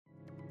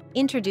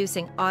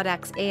Introducing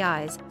Audax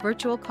AI's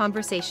virtual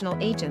conversational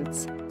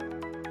agents.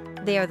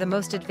 They are the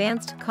most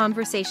advanced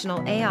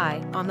conversational AI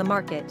on the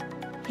market,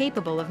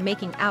 capable of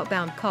making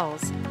outbound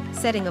calls,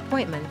 setting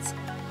appointments,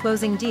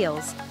 closing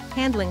deals,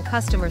 handling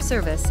customer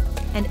service,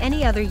 and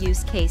any other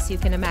use case you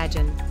can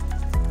imagine.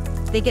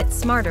 They get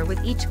smarter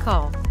with each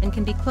call and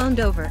can be cloned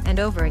over and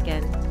over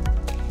again.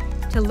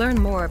 To learn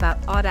more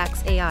about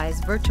Audax AI's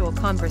virtual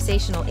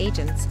conversational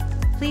agents,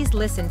 please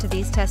listen to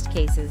these test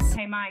cases.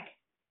 Hey, Mike.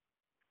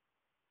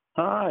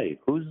 Hi,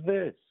 who's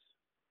this?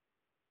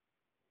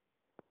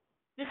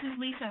 This is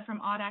Lisa from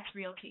Audax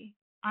Realty.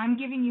 I'm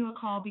giving you a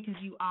call because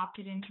you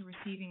opted into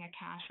receiving a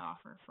cash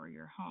offer for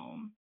your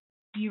home.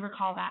 Do you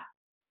recall that?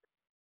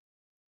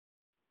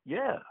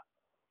 Yeah.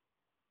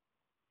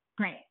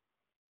 Great.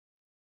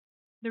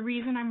 The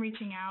reason I'm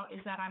reaching out is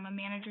that I'm a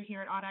manager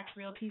here at Audax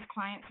Realty's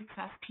client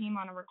success team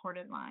on a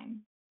recorded line.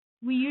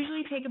 We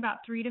usually take about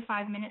 3 to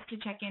 5 minutes to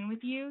check in with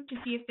you to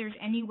see if there's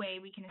any way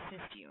we can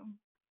assist you.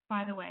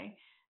 By the way,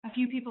 a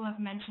few people have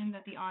mentioned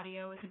that the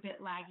audio is a bit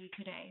laggy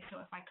today, so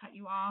if I cut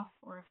you off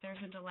or if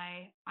there's a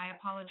delay, I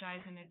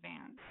apologize in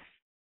advance.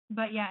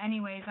 But yeah,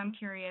 anyways, I'm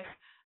curious.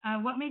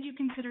 What made you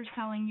consider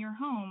selling your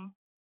home?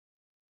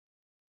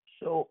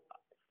 So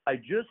I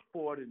just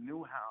bought a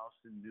new house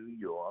in New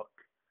York,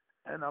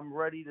 and I'm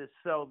ready to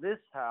sell this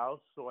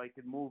house so I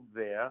can move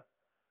there.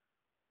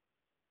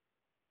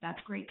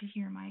 That's great to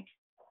hear, Mike.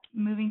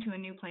 Moving to a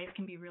new place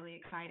can be really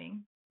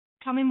exciting.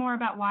 Tell me more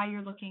about why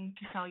you're looking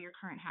to sell your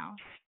current house.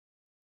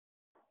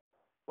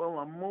 Well,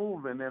 I'm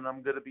moving, and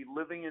I'm going to be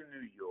living in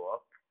New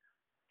York,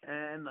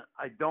 and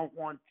I don't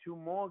want 2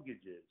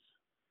 mortgages.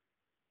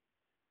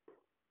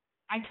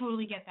 I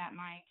totally get that,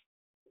 Mike.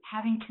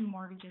 Having 2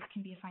 mortgages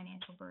can be a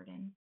financial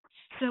burden.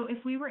 So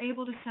if we were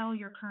able to sell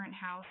your current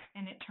house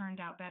and it turned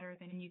out better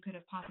than you could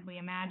have possibly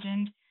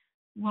imagined,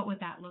 what would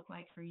that look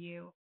like for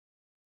you?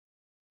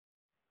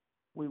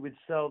 We would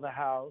sell the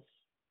house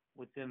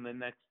within the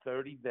next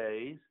 30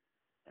 days,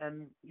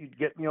 and you'd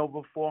get me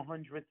over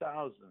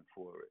 $400,000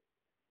 for it.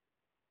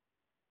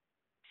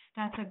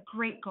 That's a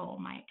great goal,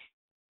 Mike.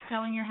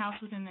 Selling your house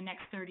within the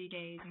next 30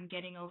 days and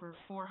getting over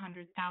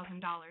 $400,000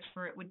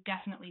 for it would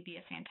definitely be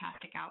a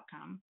fantastic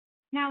outcome.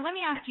 Now, let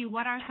me ask you,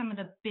 what are some of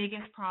the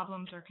biggest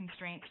problems or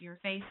constraints you're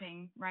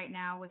facing right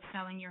now with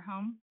selling your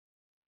home?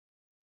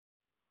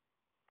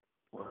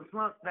 Well, it's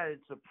not that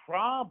it's a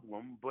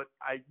problem, but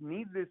I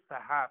need this to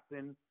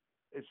happen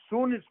as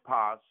soon as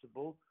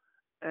possible,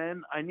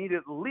 and I need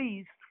at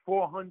least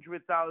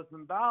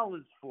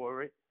 $400,000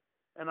 for it,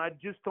 and I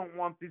just don't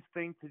want this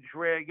thing to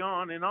drag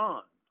on and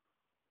on.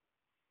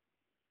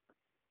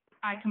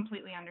 I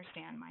completely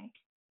understand, Mike.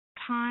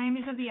 Time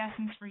is of the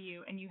essence for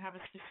you, and you have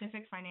a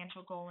specific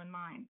financial goal in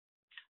mind.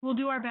 We'll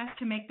do our best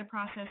to make the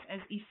process as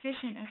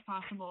efficient as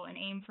possible and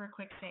aim for a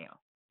quick sale.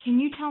 Can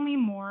you tell me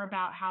more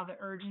about how the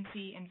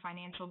urgency and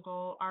financial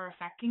goal are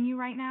affecting you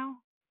right now?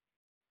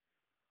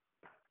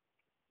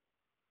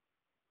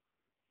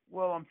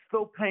 Well, I'm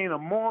still paying a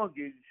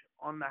mortgage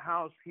on the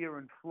house here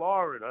in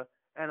Florida,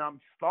 and I'm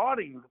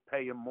starting to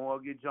pay a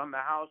mortgage on the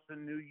house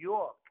in New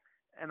York.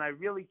 And I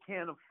really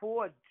can't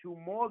afford 2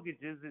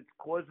 mortgages. It's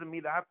causing me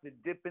to have to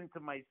dip into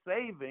my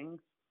savings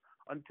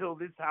until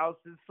this house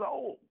is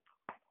sold.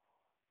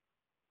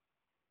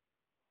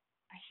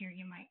 I hear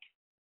you, Mike.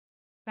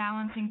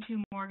 Balancing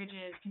 2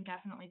 mortgages can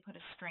definitely put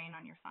a strain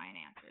on your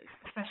finances,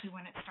 especially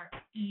when it starts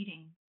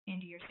eating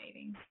into your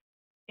savings.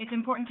 It's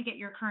important to get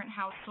your current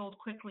house sold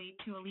quickly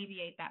to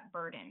alleviate that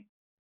burden.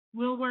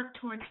 We'll work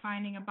towards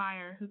finding a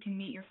buyer who can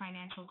meet your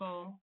financial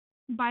goal.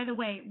 By the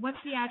way, what's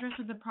the address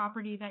of the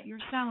property that you're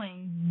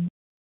selling?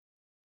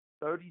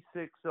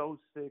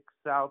 3606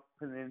 South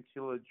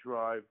Peninsula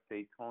Drive,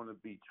 Daytona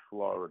Beach,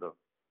 Florida.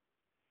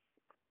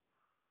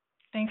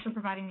 Thanks for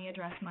providing the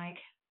address, Mike.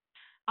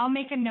 I'll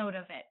make a note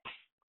of it.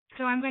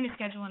 So I'm going to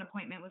schedule an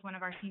appointment with one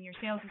of our senior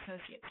sales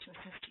associates to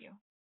assist you.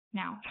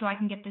 Now, so I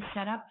can get this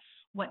set up,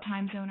 what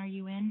time zone are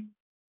you in?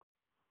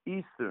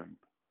 Eastern.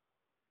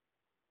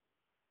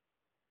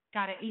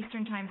 Got it,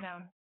 Eastern time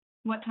zone.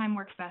 What time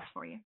works best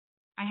for you?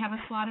 I have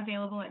a slot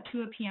available at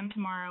 2 p.m.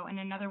 tomorrow and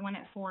another one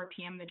at 4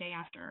 p.m. the day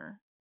after.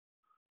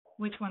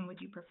 Which one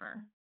would you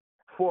prefer?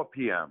 4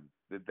 p.m.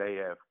 the day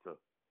after.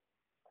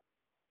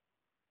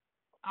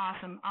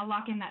 Awesome. I'll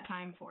lock in that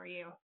time for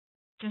you.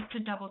 Just to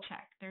double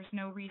check, there's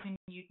no reason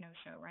you'd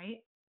no-show, right?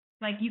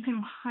 Like, you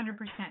can 100%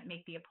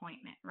 make the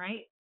appointment,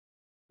 right?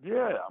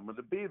 Yeah, I'm going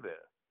to be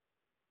there.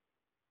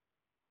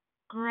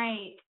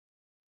 Great.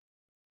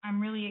 I'm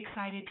really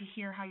excited to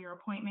hear how your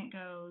appointment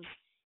goes,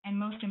 and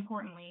most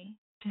importantly,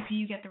 to see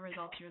you get the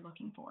results you're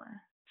looking for.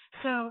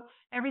 So,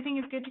 everything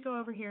is good to go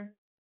over here.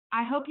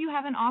 I hope you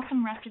have an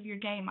awesome rest of your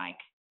day, Mike.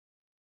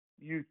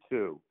 You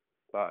too.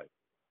 Bye.